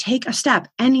anxiety. Take a step,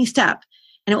 any step,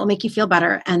 and it will make you feel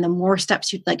better. And the more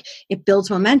steps you like, it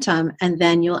builds momentum, and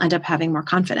then you'll end up having more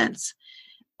confidence.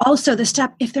 Also, the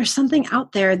step, if there's something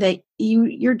out there that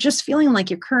you're just feeling like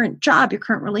your current job, your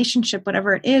current relationship,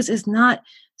 whatever it is not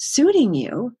suiting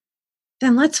you,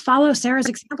 then let's follow Sara's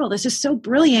example. This is so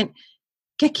brilliant.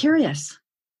 Get curious,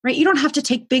 right? You don't have to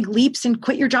take big leaps and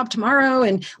quit your job tomorrow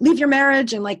and leave your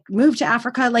marriage and like move to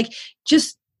Africa. Like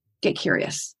just get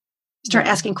curious. Start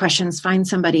asking questions, find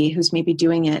somebody who's maybe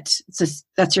doing it.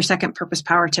 That's your second purpose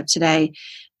power tip today.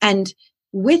 And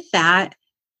with that,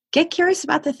 get curious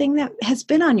about the thing that has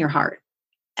been on your heart.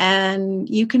 And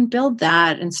you can build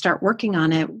that and start working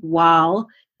on it while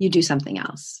you do something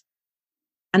else.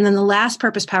 And then the last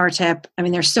purpose power tip, I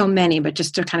mean, there's so many, but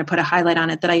just to kind of put a highlight on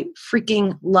it that I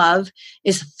freaking love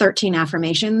is 13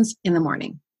 affirmations in the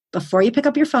morning. Before you pick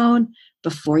up your phone,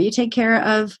 before you take care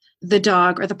of the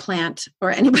dog or the plant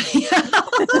or anybody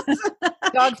else.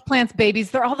 Dogs, plants,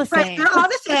 babies, they're all the same. Right, they're all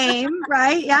the same,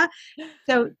 right? Yeah.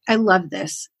 So I love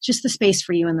this. Just the space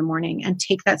for you in the morning, and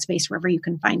take that space wherever you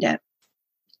can find it.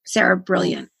 Sara,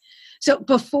 brilliant. So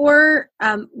before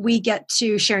we get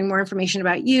to sharing more information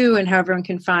about you and how everyone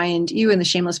can find you in the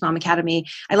Shameless Mom Academy,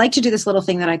 I like to do this little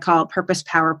thing that I call Purpose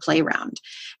Power Play Round.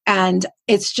 And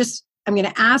it's just, I'm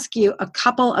going to ask you a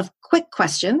couple of quick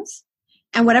questions,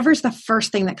 and whatever's the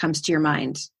first thing that comes to your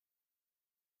mind.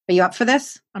 Are you up for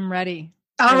this? I'm ready.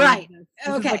 All right.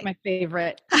 This okay. is like my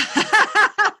favorite.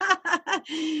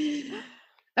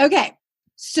 Okay.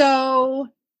 So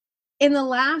in the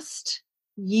last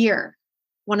year,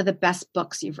 one of the best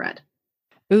books you've read?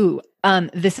 Ooh,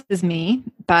 This Is Me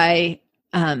by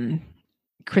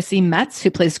Chrissy Metz,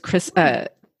 who plays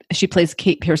she plays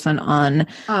Kate Pearson on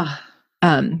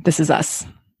This Is Us.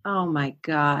 Oh my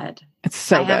God. It's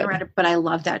so good. I haven't read it, but I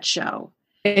love that show.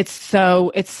 It's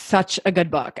such a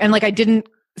good book. And like, I didn't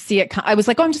see it. I was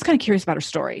like, oh, I'm just kind of curious about her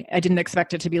story. I didn't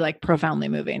expect it to be like profoundly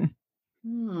moving.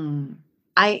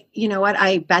 You know what?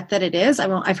 I bet that it is.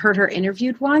 I've heard her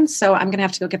interviewed once, so I'm going to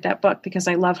have to go get that book because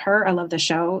I love her. I love the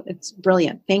show. It's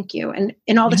brilliant. Thank you. And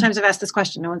in all the times I've asked this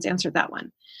question, no one's answered that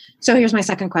one. So here's my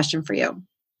second question for you.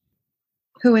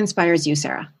 Who inspires you,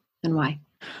 Sara, and why?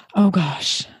 Oh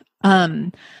gosh.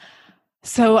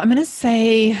 So I'm going to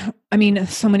say, I mean,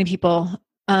 so many people,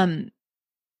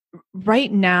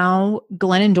 right now,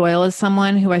 Glennon Doyle is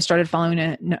someone who I started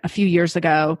following a few years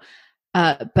ago.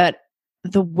 But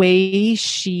the way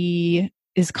she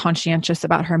is conscientious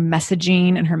about her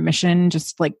messaging and her mission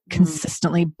just like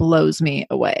consistently blows me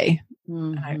away.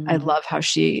 I love how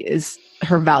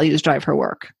her values drive her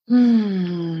work.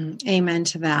 Amen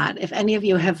to that. If any of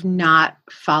you have not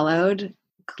followed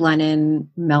Glennon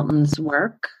Melton's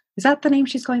work, is that the name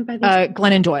she's going by?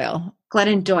 Glennon Doyle.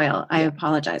 Glennon Doyle. I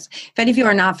apologize. If any of you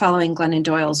are not following Glennon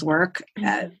Doyle's work,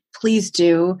 please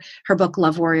do. Her book,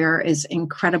 Love Warrior, is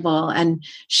incredible. And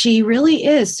she really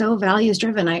is so values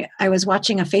driven. I was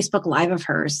watching a Facebook Live of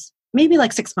hers, maybe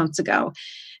like 6 months ago.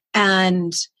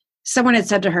 And someone had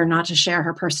said to her not to share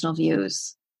her personal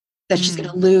views, that she's going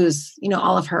to lose,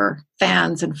 all of her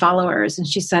fans and followers. And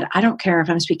she said, I don't care if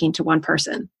I'm speaking to one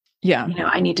person. Yeah.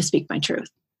 I need to speak my truth.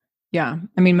 Yeah.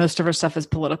 I mean, most of her stuff is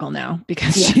political now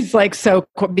because she's like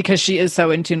because she is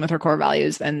so in tune with her core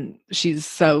values and she's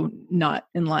so not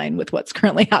in line with what's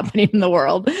currently happening in the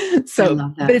world.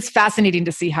 So, but it's fascinating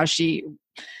to see how she's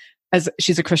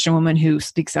a Christian woman who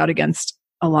speaks out against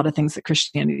a lot of things that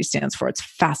Christianity stands for. It's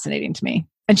fascinating to me.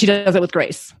 And she does it with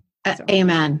grace. So.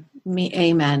 Amen.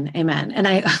 Amen.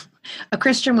 And a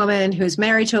Christian woman who's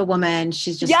married to a woman,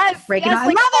 she's just breaking out.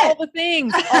 Like I love all the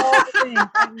things.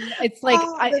 It's like,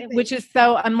 which is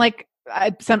so, I'm like,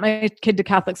 I sent my kid to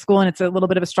Catholic school and it's a little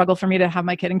bit of a struggle for me to have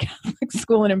my kid in Catholic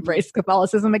school and embrace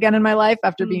Catholicism again in my life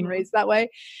after being raised that way.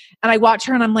 And I watch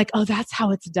her and I'm like, oh, that's how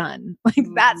it's done. Like,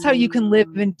 that's how you can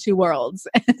live in two worlds.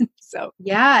 So,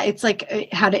 yeah, it's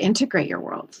like how to integrate your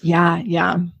world. Yeah.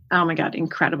 Yeah. Oh my God.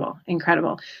 Incredible.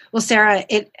 Well, Sara,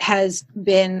 it has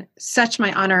been such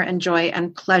my honor and joy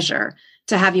and pleasure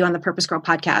to have you on the Purpose Girl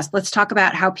podcast. Let's talk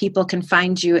about how people can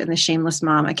find you in the Shameless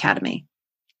Mom Academy.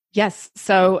 Yes.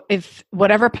 So if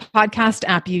whatever podcast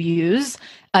app you use,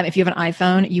 if you have an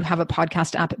iPhone, you have a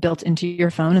podcast app built into your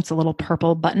phone. It's a little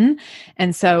purple button.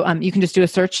 And so you can just do a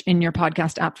search in your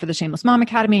podcast app for the Shameless Mom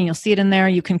Academy and you'll see it in there.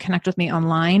 You can connect with me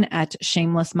online at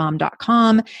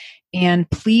shamelessmom.com. And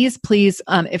please,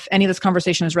 if any of this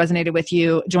conversation has resonated with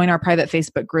you, join our private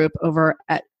Facebook group over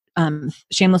at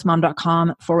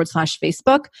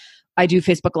shamelessmom.com/Facebook. I do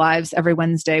Facebook Lives every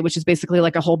Wednesday, which is basically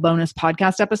like a whole bonus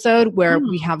podcast episode where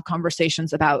we have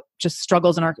conversations about just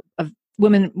struggles of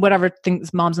women, whatever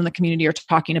things moms in the community are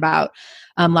talking about.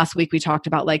 Last week we talked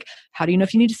about like, how do you know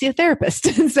if you need to see a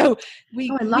therapist? And so we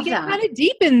get kind of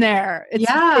deep in there. It's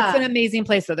an amazing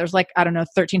place. So there's like, I don't know,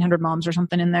 1,300 moms or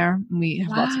something in there. And we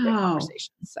have lots of great conversations.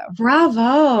 So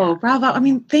bravo. I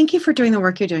mean, thank you for doing the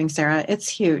work you're doing, Sara. It's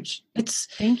huge.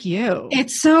 Thank you.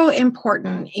 It's so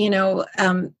important.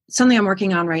 Something I'm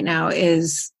working on right now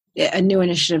is a new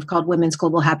initiative called Women's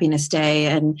Global Happiness Day.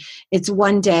 And it's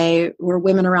one day where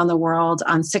women around the world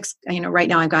on right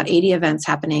now I've got 80 events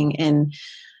happening in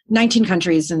 19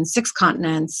 countries and 6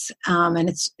 continents.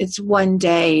 And it's one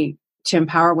day to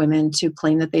empower women to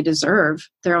claim that they deserve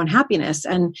their own happiness.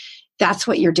 And that's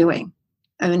what you're doing.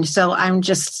 And so I'm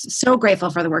just so grateful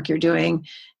for the work you're doing.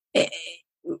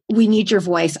 We need your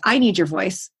voice. I need your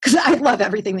voice because I love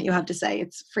everything that you have to say.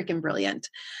 It's freaking brilliant.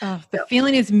 Oh, the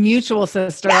feeling is mutual,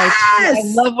 sister. Yes! I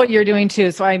love what you're doing too.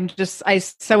 So I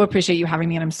so appreciate you having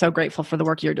me, and I'm so grateful for the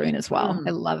work you're doing as well.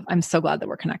 I'm so glad that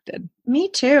we're connected. Me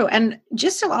too. And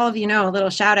just so all of you know, a little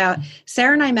shout out,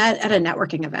 Sara and I met at a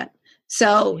networking event.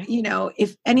 So,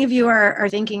 if any of you are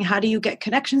thinking, how do you get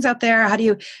connections out there? How do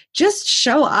you just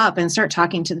show up and start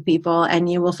talking to the people,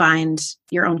 and you will find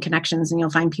your own connections, and you'll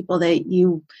find people that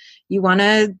you want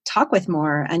to talk with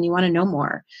more and you want to know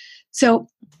more. So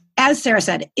as Sara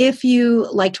said, if you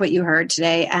liked what you heard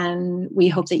today, and we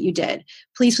hope that you did,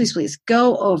 please, please, please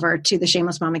go over to the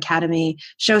Shameless Mom Academy,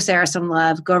 show Sara some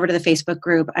love, go over to the Facebook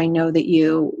group. I know that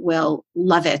you will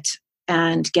love it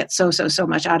and get so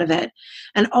much out of it.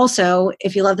 And also,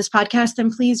 if you love this podcast, then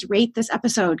please rate this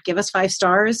episode. Give us 5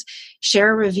 stars,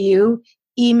 share a review,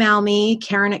 email me,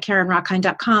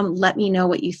 Karen@KarenRockhind.com. Let me know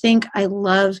what you think. I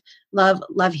love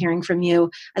hearing from you.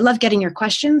 I love getting your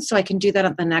questions so I can do that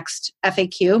at the next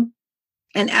FAQ.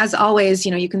 And as always,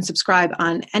 you can subscribe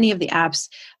on any of the apps,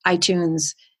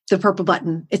 iTunes, the purple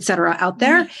button, etc. out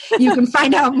there. You can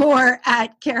find out more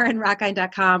at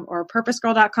KarenRockhind.com or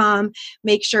PurposeGirl.com.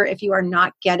 Make sure if you are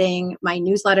not getting my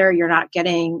newsletter, you're not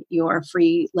getting your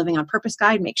free Living on Purpose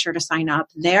guide, make sure to sign up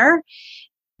there.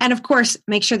 And of course,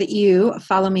 make sure that you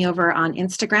follow me over on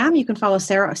Instagram. You can follow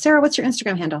Sara. Sara, what's your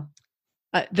Instagram handle?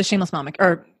 The Shameless Mom,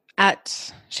 or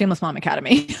at Shameless Mom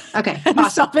Academy. Okay. Awesome.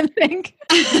 Stop and think.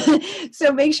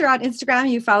 So make sure on Instagram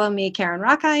you follow me, Karen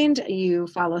Rockhind, you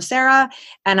follow Sara,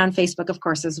 and on Facebook, of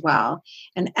course, as well.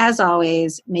 And as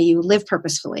always, may you live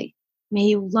purposefully. May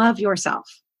you love yourself,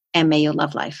 and may you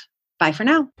love life. Bye for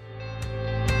now.